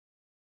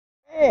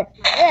I'm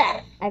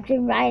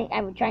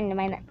trying to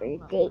mind that for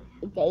days.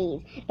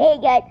 Hey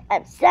guys,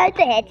 I'm Sonic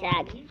the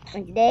Hedgehog,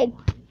 and today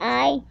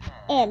I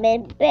am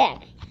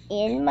back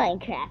in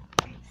Minecraft.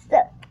 So,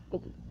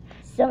 thank you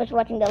so much for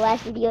watching the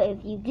last video.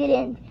 If you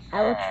didn't,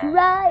 I will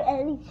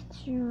at least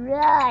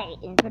try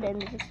and put it in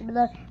the description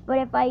below. But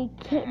if I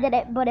can't,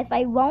 but if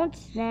I won't,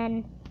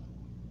 then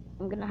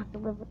I'm gonna have to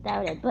live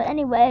without it. But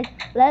anyways,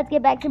 let's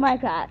get back to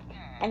Minecraft.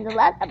 And the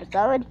last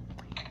episode,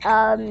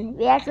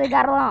 we actually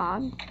got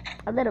along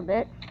a little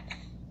bit.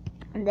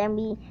 And then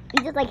we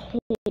just like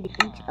hated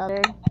each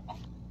other.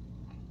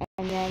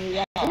 And then we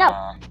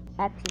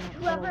actually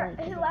whoever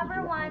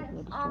wants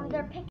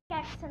their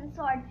pickaxe and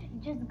sword,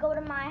 just go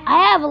to my house.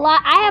 I've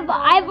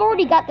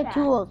already got the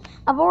tools.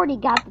 I've only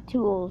got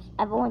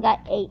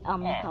 8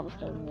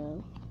 cobblestone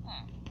though.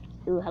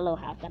 Ooh, hello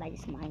house that I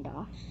just mined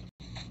off.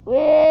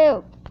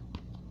 Woo!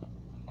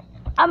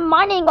 I'm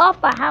mining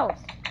off a house.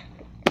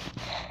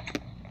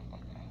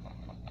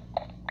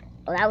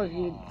 Oh, that was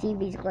weird.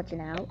 TV's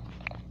glitching out.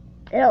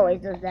 It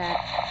always does that.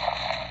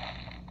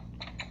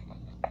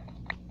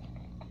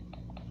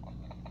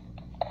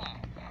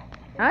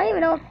 I don't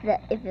even know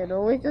if it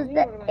always does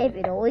that, or if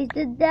it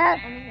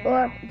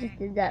just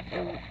did that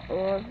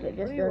or if it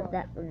just does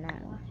that from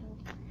now.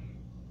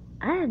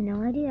 I have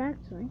no idea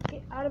actually.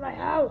 Get out of my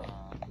house,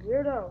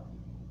 weirdo.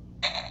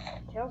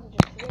 Tails is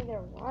just sitting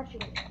there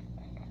watching me.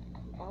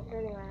 I'm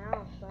upgrading my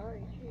house,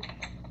 sorry.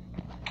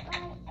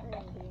 I'm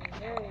being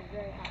very,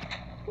 very hot.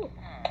 Whew.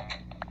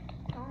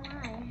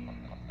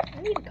 I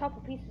need a couple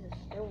pieces of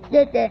stone. Who's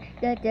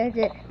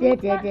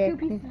got 2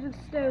 pieces of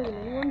stone?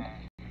 Anyone?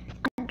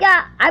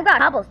 I've got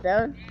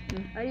cobblestone.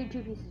 I need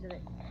 2 pieces of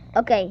it.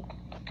 Okay.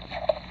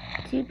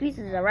 2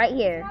 pieces are right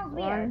here.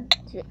 1,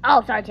 2.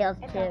 Oh, sorry, Tails.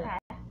 2. Okay.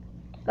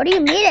 What do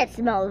you mean it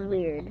smells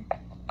weird?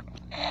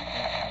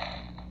 Hey,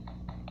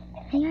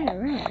 yeah,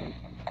 right. It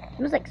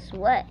smells like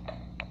sweat.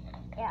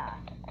 Yeah,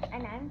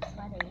 and I'm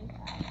sweating.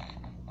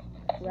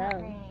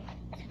 Well,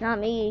 it's not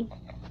me.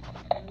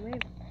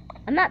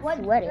 I'm not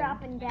Wood's sweating.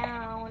 Dropping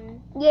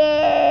down.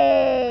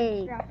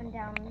 Yay! Wood's dropping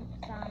down,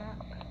 Sonic.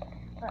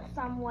 But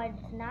some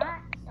wood's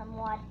not, some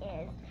wood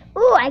is.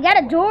 Ooh, I got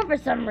a door for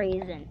some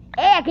reason.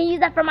 Hey, I can use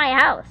that for my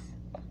house.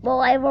 Well,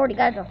 I've already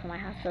got a door for my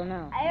house, so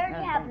no. I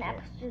already have an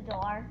extra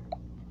door.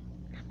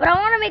 But I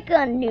want to make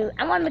a new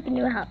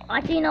house.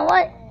 Actually, you know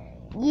what?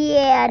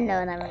 Yeah,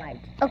 no, never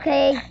mind.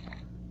 Okay.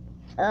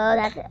 Oh,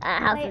 that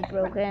house is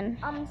broken.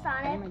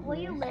 Sonic, will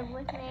you live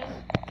with me?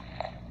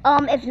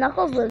 If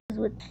Knuckles lives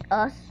with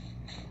us.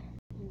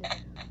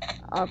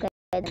 Okay,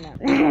 no.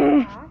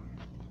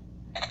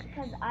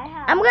 Because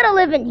I'm gonna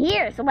live in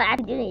here, so I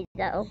do need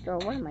that oak door.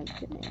 What am I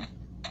doing?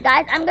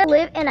 Guys, I'm gonna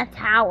live in a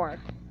tower.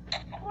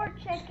 Poor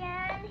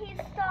chicken, he's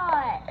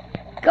stuck.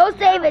 Go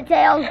save it,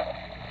 Tails.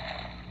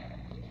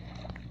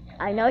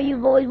 I know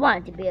you've always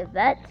wanted to be a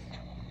vet.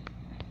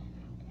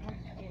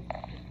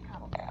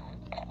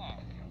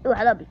 Ooh,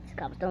 hello, piece of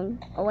cobblestone.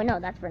 Oh, wait, no,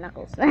 that's for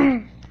Knuckles.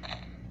 There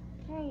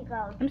you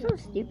go. I'm so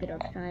stupid all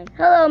the time.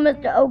 Hello,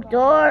 Mr. Oak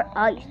Door.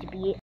 I used to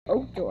be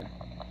Oak Door.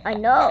 I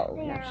know.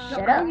 Now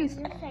shut up. You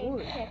say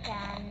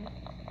chicken.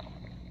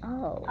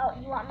 Oh. Oh,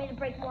 you want me to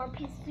break more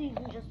pieces so you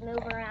can just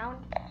move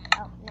around?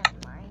 Oh, never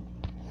mind.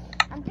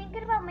 I'm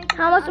thinking about making.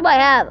 How much do I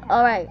have?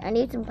 All right, I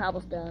need some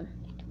cobblestone.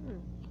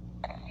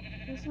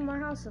 This is my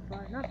house so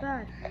far. Not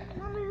bad.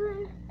 Not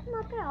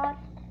bad.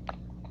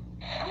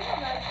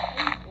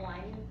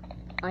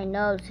 I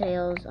know,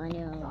 Tails. I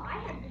know. So I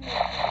had to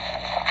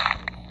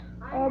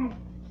make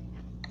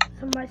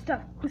some of my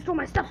stuff. Who stole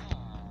my stuff?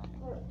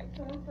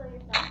 Someone stole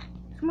your stuff?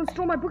 Someone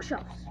stole my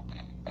bookshelves.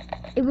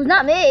 It was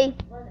not me.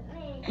 Was it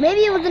me?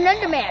 Maybe it was an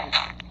Enderman.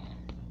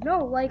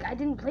 No, like I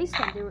didn't place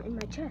them. They were in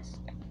my chest.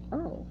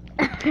 Oh.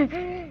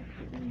 Weird.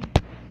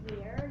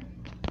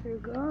 They're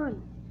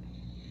gone.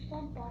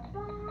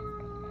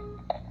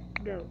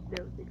 No,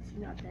 it's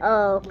not that.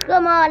 Oh,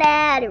 come on,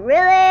 Ad.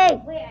 Really?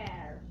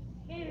 Where?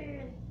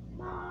 Here's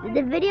Did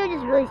the video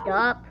just really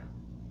stop?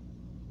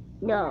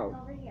 No.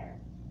 over here.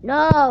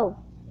 No.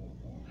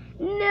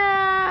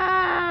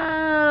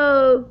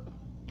 No.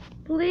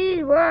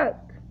 Please work.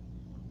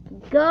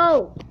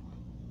 Go.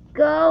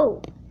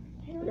 Go.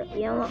 Who You needs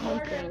know a what?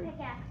 sword or a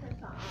pickaxe or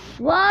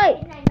something? Why?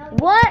 And I know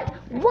What?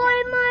 you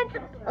What am I?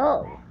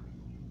 Oh.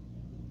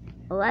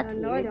 Oh, that's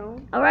No, I weird.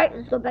 don't. Alright,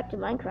 let's go back to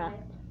Minecraft.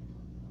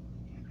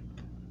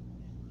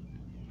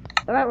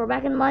 Alright, we're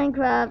back in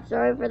Minecraft.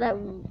 Sorry for that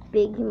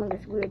big,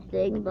 humongous, weird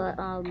thing, but,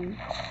 Oh!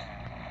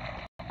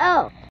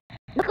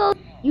 Knuckles,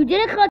 you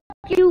didn't collect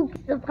your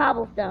piece of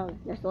cobblestone,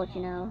 just to let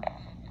you know.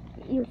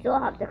 You still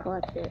have to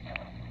collect it.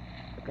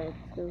 Okay,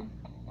 let's go.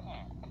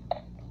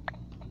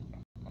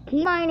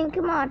 Keep mining,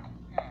 come on.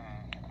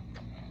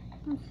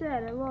 I'm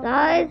sad. I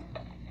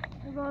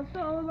lost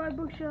all of my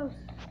bookshelves.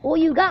 Well,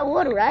 you got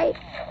wood, right?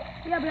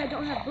 Yeah, but I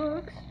don't have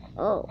books.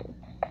 Oh.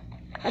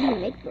 How do you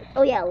make books?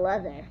 Oh, yeah,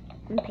 leather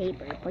and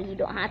paper. But you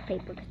don't have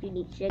paper because you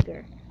need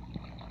sugar.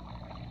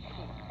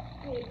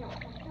 Please don't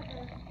have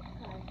sugar.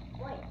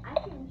 Wait, I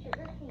see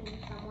sugar cane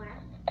somewhere.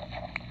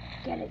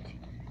 Get it.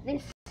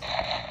 This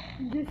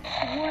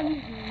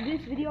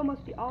This video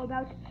must be all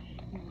about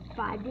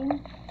finding my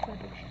bookshelf.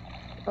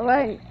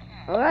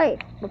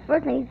 Alright. But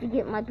first I need to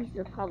get my pieces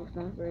of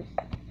cobblestone first.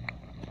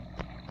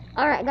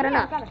 Alright, I got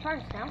enough. I got a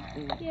furnace now.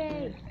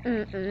 Yay.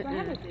 Do I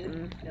have a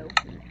food? No.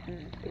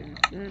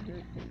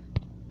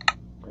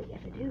 Wait, yes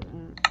I do.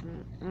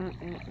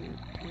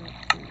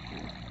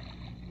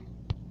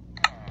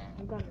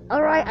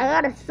 Alright,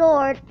 I got a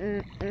sword.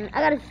 I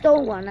got a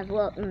stone one as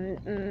well. I'm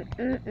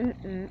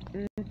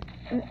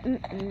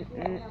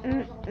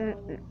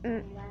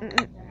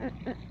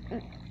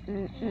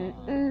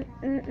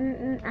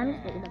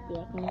just picking up the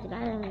icons. I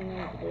don't even know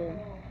what to do.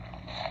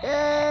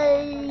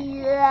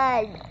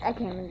 I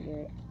can't really do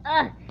it.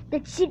 The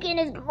chicken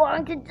is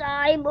going to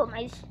die, but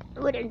my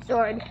wooden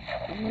sword,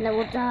 and then I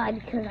will die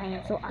because I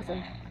am so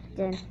awesome.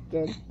 Dun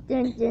dun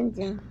dun dun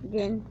dun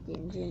dun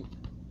dun dun.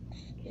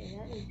 Okay,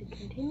 that needs to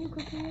continue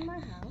cooking in my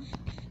house.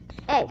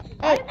 Hey,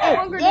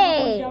 Hunger never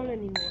yay! goes down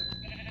anymore.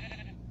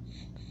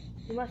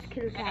 You must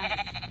kill cows.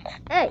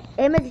 Hey,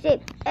 Mr.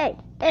 Sheep. Hey.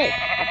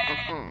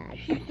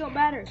 Sheep don't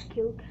matter.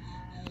 Kill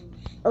cows.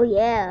 Oh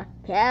yeah,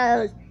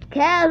 cows.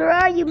 Cows, where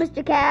are you,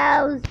 Mr.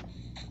 Cows?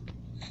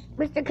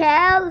 Mr.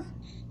 Cows?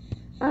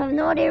 I have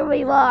no idea where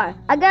you are.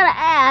 I got an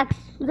axe.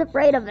 Who's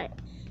afraid of it?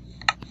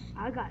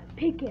 I got a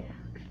pickaxe.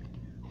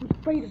 Who's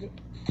afraid of it?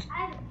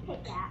 I have a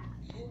pickaxe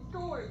and a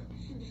sword.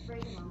 Who's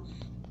afraid of them?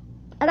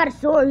 I got a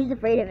sword. Who's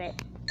afraid of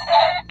it?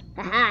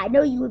 Haha, I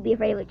know you would be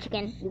afraid of it,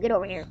 chicken. You get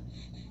over here.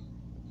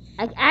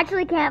 I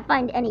actually can't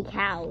find any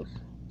cows.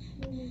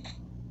 Does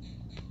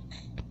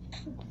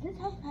this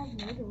house have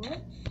no door?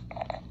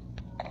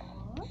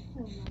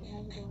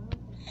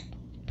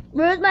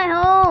 Where's my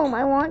home?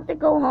 I want to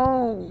go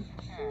home.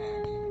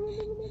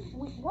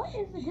 What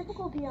is the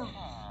difficulty on?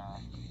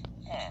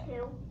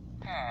 2.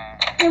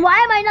 And why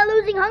am I not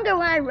losing hunger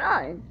when I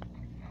run?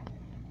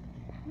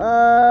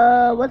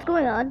 What's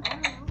going on? I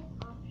don't know.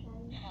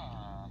 Options.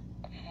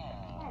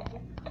 Yeah,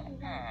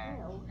 difficulty's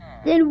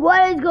on 2. Then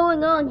what is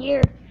going on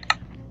here?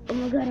 Oh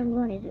my god,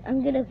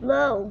 I'm gonna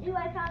flow. Dude,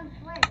 I found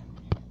flint.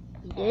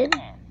 You did?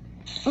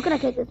 What can I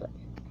take this one?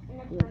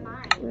 And it's my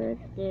mine.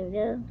 There we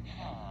go.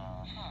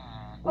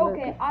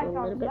 Okay, I a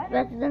little found bit letters,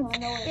 better than so I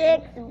know what it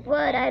sticks,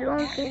 but I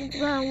don't think it's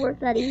gonna work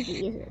that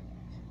easy, is it?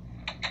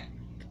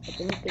 I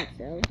didn't think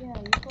so. Yeah,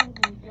 you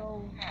can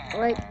go.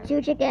 Alright,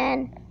 2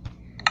 chicken.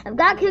 I've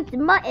got cooked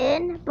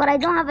mutton, but I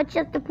don't have a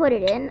chest to put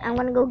it in. I'm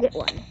gonna go get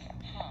one.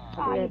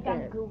 Oh, you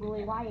got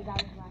googly. Why you got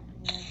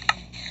googly?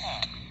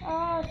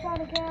 Oh,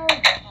 Sonic Cow.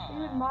 Are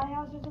you in my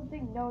house or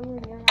something? No, you're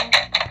in your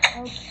house.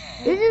 Oh,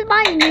 This is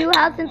my new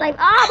house since I've.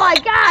 Oh my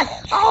god!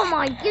 Oh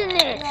my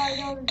goodness! yeah, I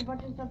know. There's a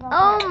bunch of stuff out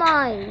Oh there.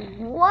 my!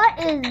 What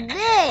is I'm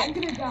this?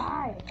 gonna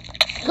die.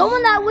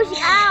 Someone that wish.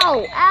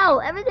 Ow! Ow!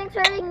 Everything's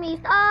hurting me.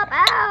 Stop!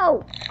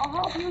 Ow! I'll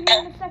help you here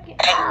in a second.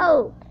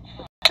 Ow!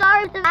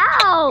 Sorry.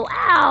 Ow!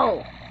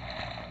 Ow!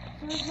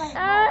 As soon as my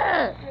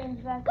health drains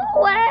back. Go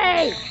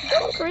away! So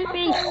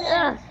creepy.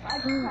 I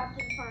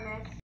crafted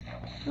furnace.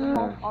 We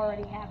both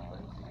already have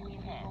first. Me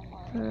and him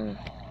both already.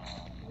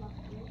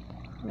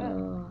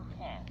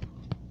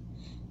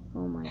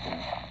 Oh my god.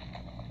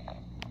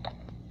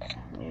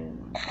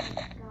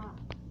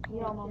 You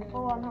know, I'm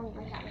full on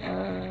hungry.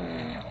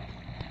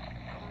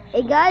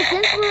 Hey guys,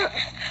 since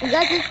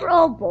we're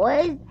all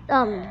boys,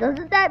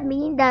 doesn't that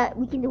mean that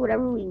we can do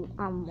whatever we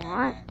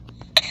want?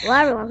 Well,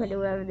 everyone can do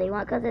whatever they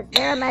want because it's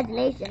their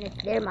imagination,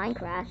 it's their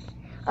Minecraft.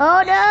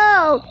 Oh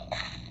no!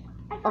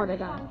 Oh, they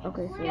got it.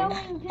 Okay, so.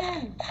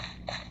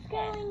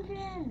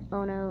 Skellington!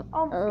 Oh no.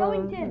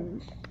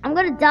 Skellington! I'm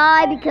gonna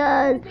die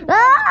because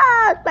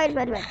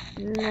Spider.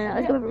 No,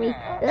 it's coming for me.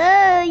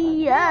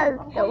 Yes.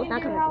 No, it's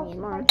not coming for me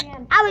anymore.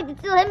 Ow, it can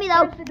still hit me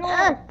though. Where's the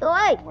door? Go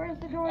away. Where's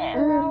the door to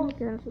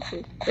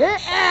your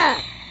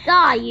house?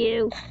 Die,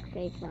 you.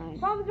 Okay, fine.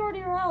 Found the door to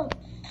your house.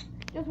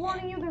 Just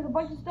warning you, there's a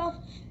bunch of stuff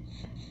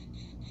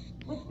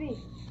with me.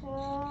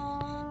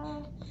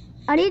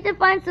 I need to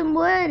find some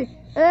wood.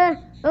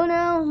 Oh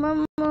no,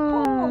 Mama.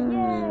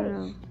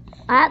 Yay.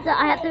 I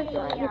have to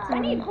get some. I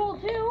need coal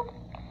too.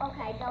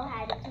 Okay, go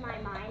ahead. It's my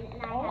mine.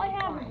 And All I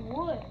have is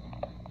wood.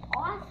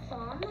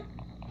 awesome.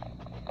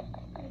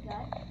 Pretty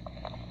good.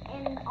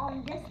 And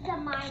this is a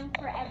mine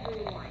for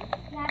everyone.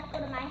 You have to go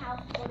to my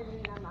house to go to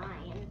the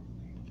mine.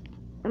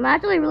 I'm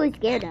actually really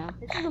scared now.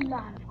 This is a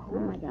lot of Oh coal.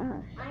 my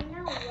gosh. I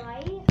know,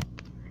 right?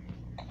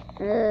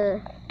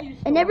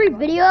 And every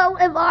video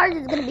of ours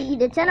is gonna be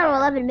either 10 or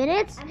 11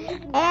 minutes. I'm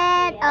leaving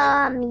And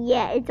that video.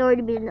 yeah, it's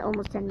already been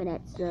almost 10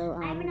 minutes. So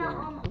I'm yeah.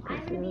 gonna Okay,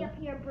 I'm gonna be so up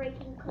here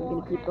breaking I'm coal.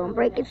 gonna keep and on I'm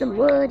breaking gonna some make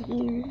wood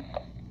here.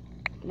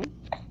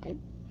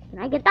 Can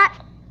I get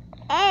that?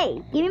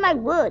 Hey, give me my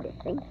wood.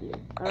 Thank you.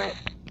 All right.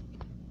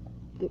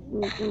 Get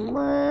me some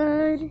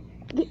wood.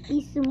 Get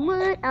me some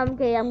wood.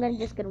 Okay, I'm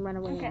just gonna run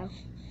away now.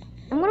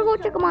 I'm gonna go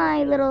check on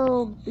my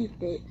little beef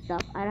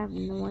stuff. I have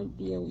no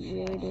idea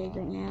where it is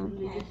right now.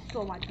 You just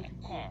stole my piece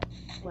of coal.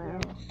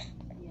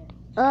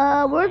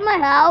 Wow. Where's my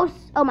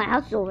house? Oh, my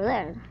house is over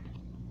there.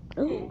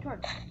 Ooh.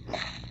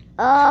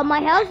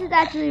 My house is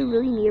actually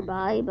really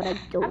nearby, but I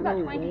don't I've got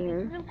know 20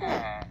 where. pieces of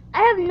coal.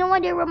 I have no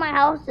idea where my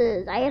house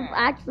is. I have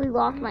actually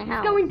lost my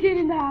house.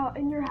 Skellington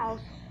in your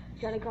house.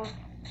 Jenica.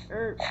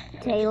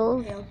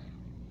 Tails.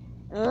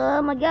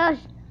 Oh my gosh.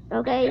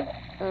 Okay.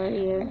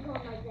 Here.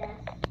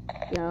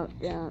 Don't.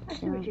 I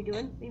see what you're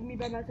doing. Leave me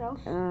by myself.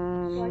 So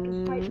I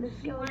can fight the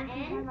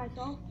skeleton by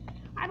myself.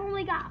 I've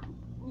only got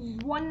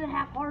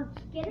 1.5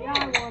 hearts. Yeah,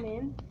 I want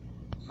in.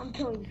 I'm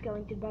killing the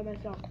skeleton by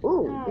myself.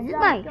 Ooh, is this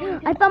my...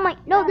 I found my...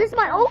 No, this is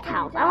my old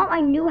house. I want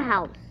my new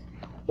house.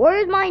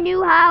 Where's my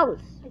new house?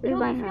 Where's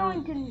my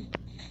house?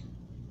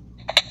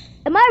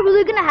 Am I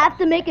really gonna have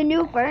to make a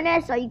new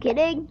furnace? Are you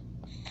kidding?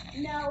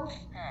 No.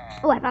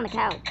 Oh, I found a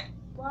cow.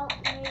 Well,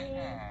 maybe.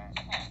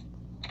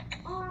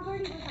 Oh, I've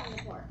already was on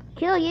the board.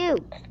 Kill you.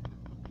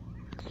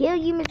 Kill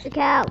you, Mr.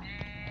 Cow.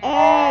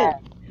 Hey,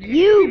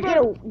 you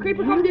Creeper,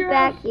 you come to get your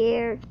back house.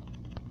 here.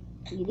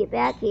 You get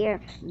back here,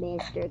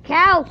 Mr.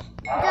 Cow.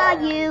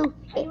 Got you.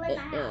 Are you in my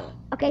house?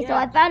 Okay, so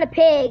I found a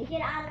pig.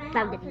 Get out of my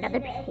Found house. another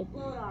Or did it pig.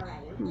 explode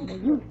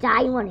already? You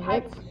die in one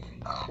hit.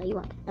 No, you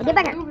won't. Now get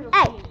back here.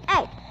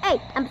 Hey,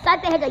 I'm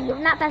beside the hedge. You're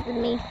not faster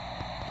than me.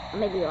 Or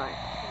maybe you are.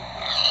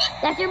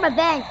 That's your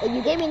revenge. And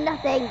you gave me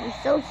nothing. You're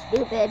so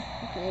stupid.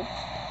 Okay.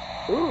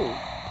 Ooh.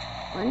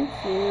 1,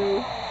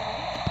 2,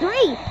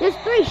 3. There's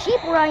 3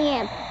 sheep where I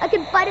am. I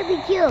can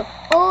finally kill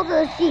all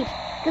the sheep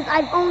because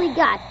I've only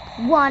got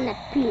 1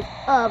 piece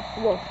of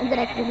wool. And then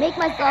I can make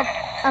myself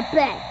a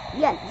bed.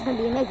 Yes, it's going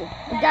to be amazing.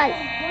 I'm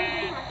dying.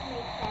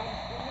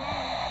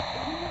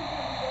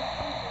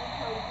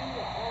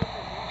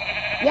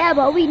 Yeah,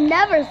 but we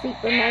never sleep,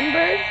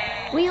 remember?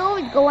 We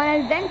always go on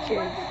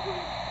adventures.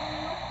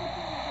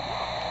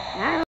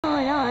 I don't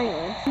really know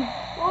anyway.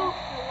 Well,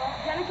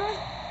 Jenica?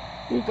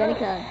 Who's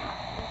Jenica?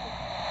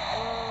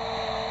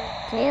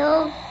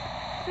 Tails?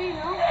 So you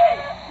know,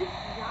 this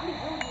zombie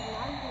village is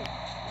not even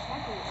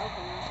actually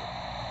open now.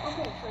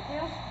 Okay, so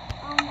Tails,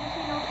 just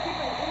so you know,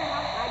 people in your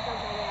house, I don't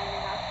know out of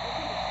your house.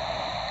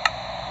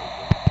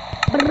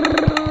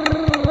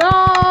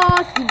 No.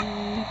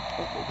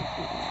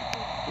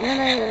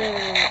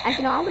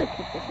 Actually, no, I'm gonna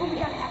pick this one.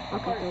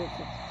 Okay,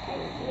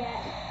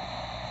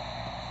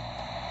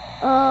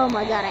 oh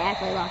my god, I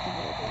actually lost it.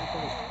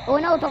 Oh,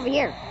 no, it's over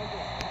here.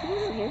 It's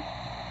over here.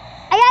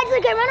 I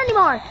actually can't run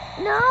anymore.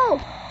 No,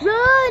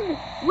 run.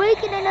 Wait,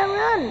 can I not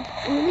run?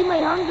 I'm really my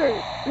hunger.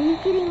 Are you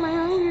kidding? My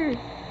hunger.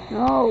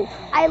 No,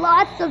 I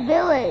lost the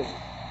village.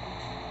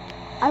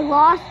 I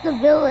lost the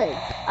village.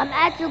 I'm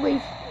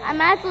actually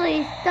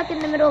stuck in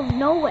the middle of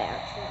nowhere.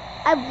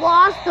 I've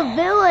lost the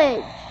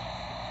village.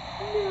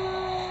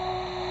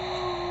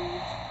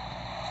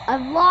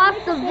 I've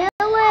lost the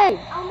village.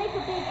 I'll make a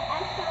big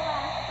SOS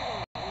one.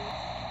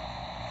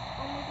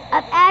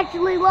 I've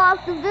actually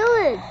lost the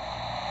village.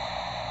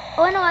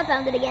 Oh, no, I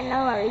found it again.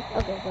 No worries.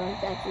 Okay, so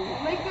it's actually...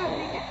 Make a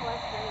big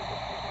SOS thing.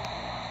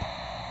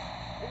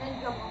 And then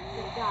jump off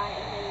the guy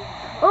and then...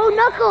 Oh,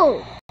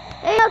 Knuckles!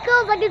 Hey,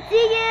 Knuckles, I can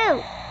see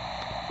you!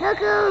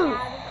 Knuckles!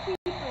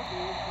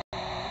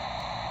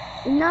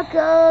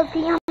 Knuckles,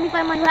 can you help me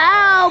find my...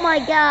 Oh, my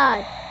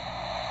gosh!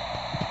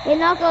 Hey,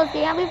 Knuckles, can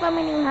you help me find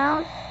my new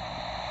house?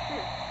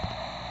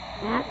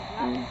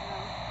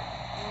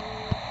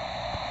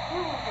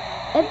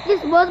 If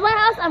this was my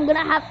house, I was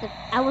gonna have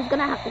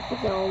to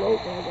fix it all over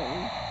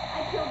again.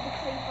 I killed the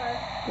creeper.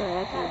 Good,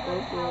 actually,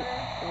 go for it.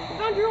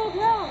 Found your old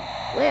house.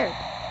 Where?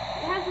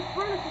 It has a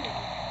furnace in it.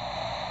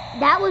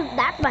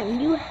 That's my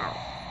new house.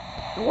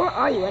 And where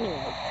are you anyway?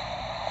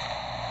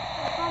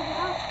 I found your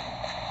house.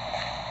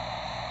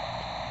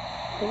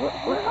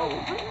 Where are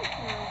you? Furnace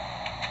now.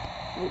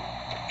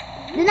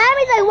 Then that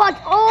means I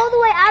walked all the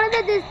way out of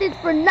the distance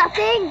for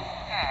nothing?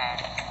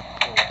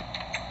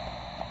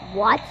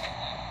 What?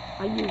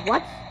 Are you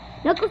what?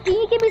 Knuckles, can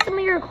you give me some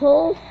of your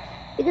coal?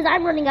 Because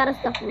I'm running out of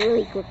stuff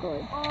really quickly.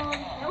 Tails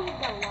has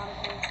got a lot of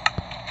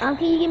things.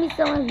 Can you give me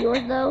some of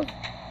yours though?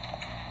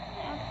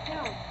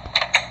 Tails.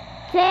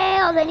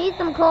 Tails, I need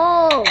some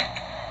coal.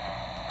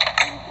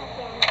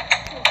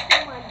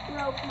 Someone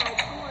broke my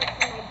torch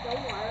in my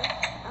door.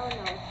 Oh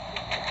no.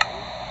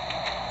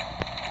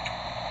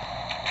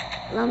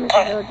 Allow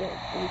Mr. Villager.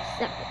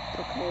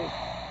 Okay.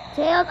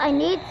 Tails, I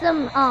need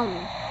some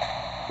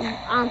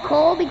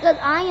coal because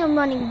I am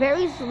running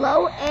very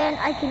slow and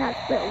I cannot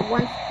split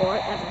one spore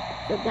ever.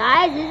 So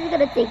guys, this is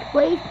gonna take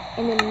place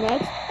in the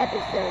next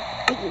episode.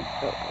 Thank you.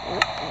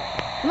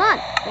 Come on.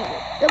 Thank you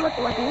so much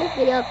for watching this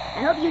video.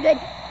 I hope you did,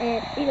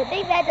 and leave a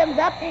big fat thumbs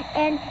up.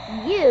 And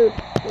you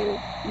will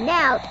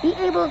now be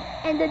able,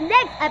 in the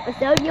next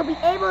episode, you'll be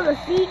able to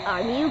see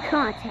our new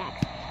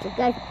contacts. So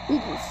guys,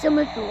 thank you so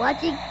much for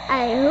watching.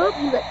 I hope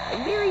you guys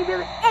are really,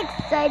 really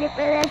excited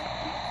for this.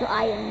 So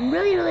I am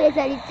really, really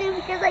excited too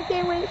because I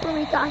can't wait for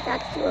my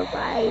contacts to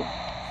arrive.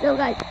 So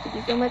guys, thank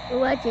you so much for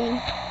watching,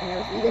 and I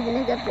will see you guys in the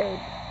next episode.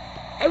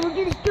 I will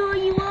destroy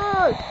you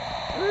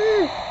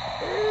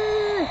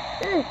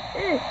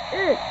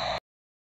all!